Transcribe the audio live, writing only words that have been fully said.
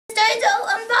start the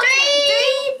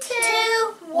unboxing. 3,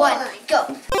 2, 1, go.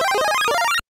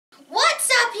 What's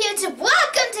up, YouTube?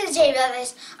 Welcome to the J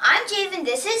Brothers. I'm Javen.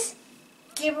 This is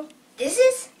Gabriel. This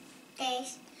is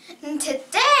Ace. And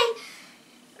today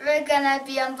we're gonna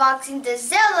be unboxing the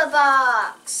Zelda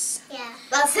Box. Yeah.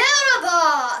 The Zelda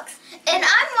Box. And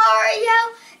I'm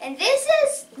Mario. And this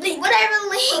is Link. Whatever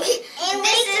Link. And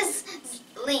this is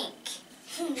Link.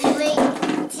 Link.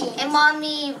 And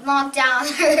Mommy knocked down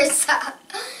her sock.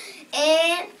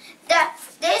 And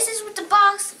this is what the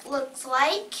box looks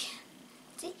like.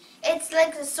 See? It's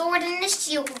like a sword and a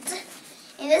shield.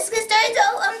 And let's get started to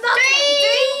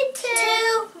unboxing.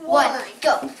 3, 2, 1,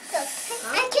 go.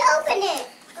 I can open it.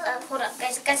 Hold up,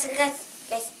 guys.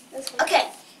 Okay,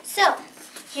 so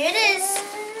here it is.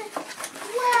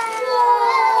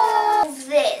 Wow.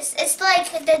 This. It's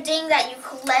like the thing that you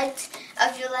collect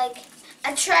of your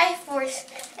a Triforce.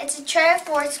 It's a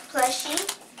Triforce plushie.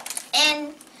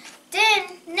 And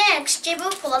then next, Jay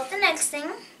will pull up the next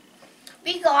thing.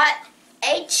 We got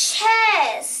a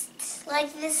chest.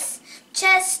 Like this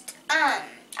chest, I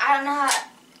don't know how.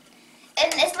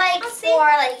 And it's like for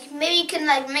maybe you can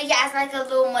make it as a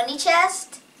little money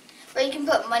chest where you can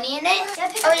put money in it.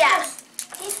 Oh yeah.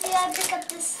 You gotta pick up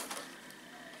this.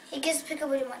 He gets to pick up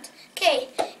what he wants. Okay,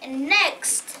 and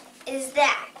next is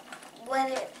that.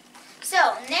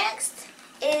 So next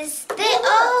is this.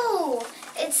 Oh,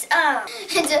 it's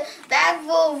it's a bag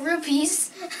full of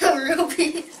rupees.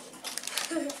 Rupees.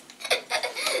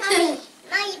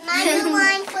 My new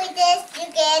one for this, you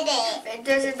get it.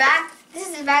 There's a bag. This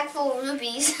is a bag full of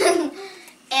rupees,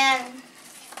 and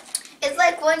it's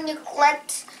like when you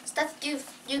collect stuff, you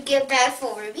get a bag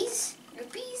full of rupees.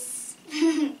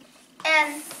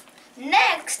 And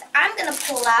next, I'm gonna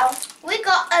pull out. We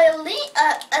got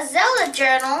a Zelda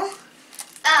journal.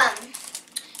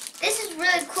 This is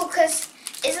really cool because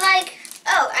it's like,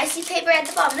 oh, I see paper at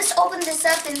the bottom. Let's open this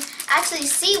up and actually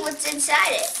see what's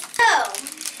inside it. So,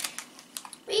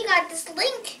 we got this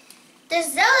link, the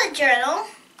Zelda journal,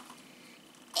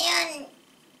 and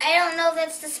I don't know if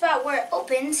that's the spot where it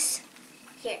opens.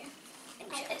 Here,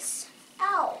 interest.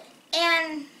 Ow.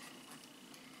 And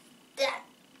that.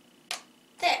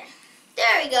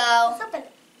 There we go. It's open.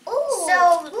 Ooh.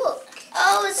 So, look.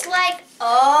 Oh, it's like,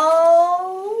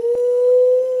 oh.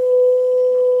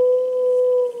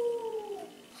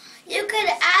 You could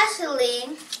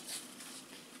actually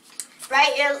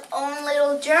write your own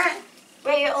little journal.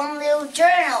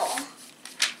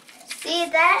 See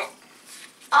that?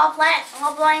 All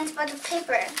blinds by the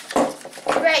paper.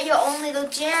 Write your own little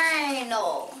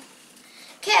journal.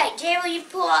 Okay, Jay, will you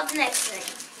pull out the next thing?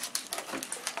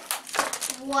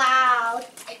 Wow.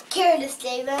 Here it is,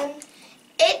 David.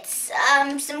 It's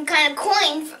some kind of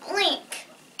coin for Link.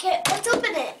 Okay, let's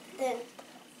open it then.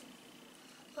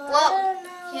 Well,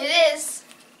 here it is.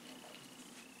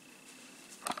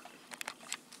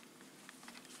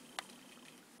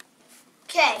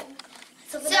 Okay.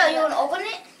 So you want to open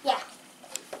it? Yeah.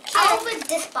 I'll open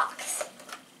this box.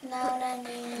 No.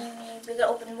 We're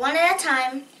gonna open one at a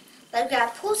time. Like we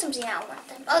gotta pull something out one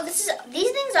time. Oh, these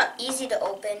things are easy to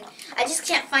open. I just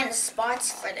can't find the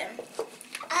spots for them.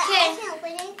 I can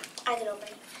open it. I can open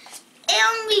it.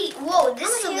 And whoa, this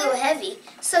is a little heavy.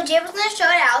 So Jay was gonna show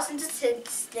it out since it's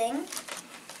his thing.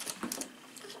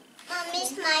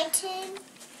 It's my turn.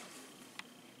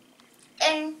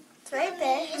 And It's right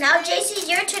there. now, JC,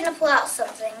 your turn to pull out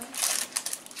something.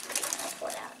 I'll pull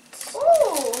it out.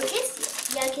 Ooh,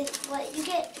 what you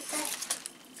get?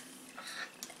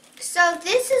 So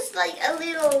this is like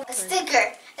a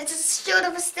sticker. It's a shield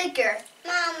of a sticker.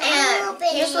 Mom, And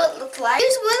here's what it looks like.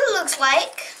 Here's what it looks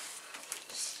like.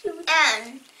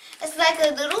 And it's like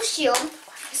a little shield.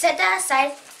 Set that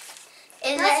aside.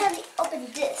 And let's have you open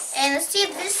this. And let's see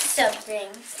if this is something.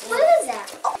 What is that?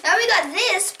 Oh, now we got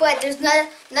this, but there's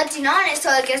nothing on it, so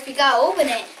I guess we gotta open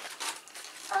it.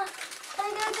 I got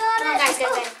Come on, it. guys.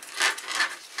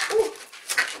 Ooh.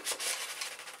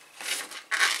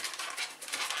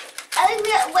 I think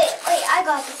wait, I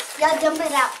got this. You gotta dump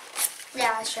it out.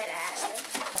 Yeah, let's try that.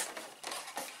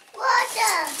 What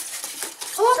the?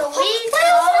 So we got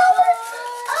a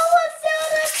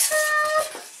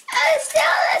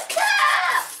Zelda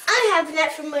cup! I'm having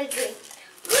that for my drink.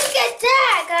 Look at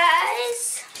that, guys!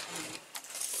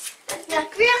 Now,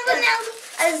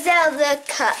 a Zelda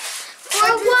cup for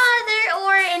water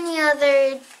or any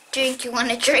other drink you want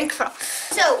to drink from.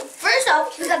 So, first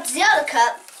off, we got the Zelda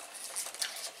cup,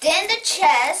 then the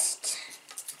chest,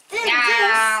 then this,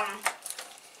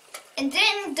 and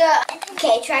then the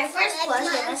Triforce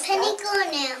plush, penny go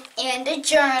now. and the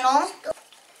journal.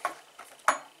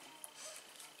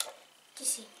 You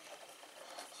see.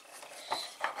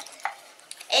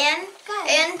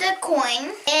 and the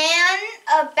coin, and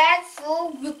a bag full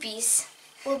of rupees.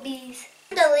 Rubies.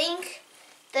 The link,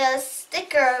 the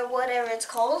sticker, whatever it's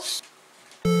called.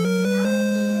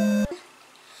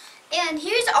 And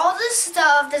here's all the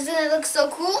stuff that's gonna look so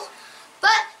cool.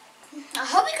 But I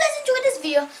hope you guys enjoyed this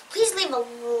video. Please leave a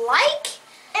like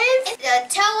and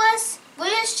tell us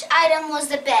which item was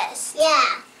the best.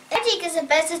 Yeah. I think is the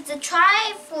best is the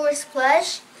Triforce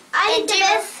plush. I And think the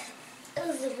best. It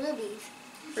was the rubies.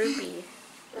 Rupee.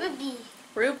 Ruby.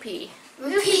 Rupee.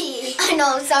 Ruby. I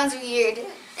know, it sounds weird.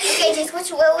 Okay, just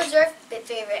what was your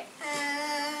favorite?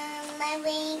 My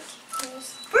ring.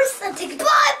 First, I'll take a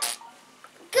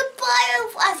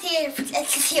Goodbye. I can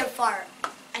see your fart.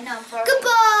 I know, I'm far.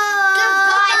 Goodbye.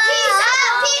 Goodbye. Peace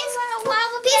out. Peace.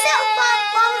 Mama Peace out.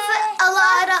 Mama. A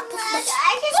lot of. Peace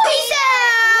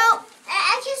out.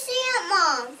 I can see it,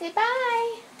 Mom. Say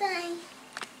bye. Bye.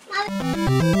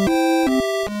 Bye.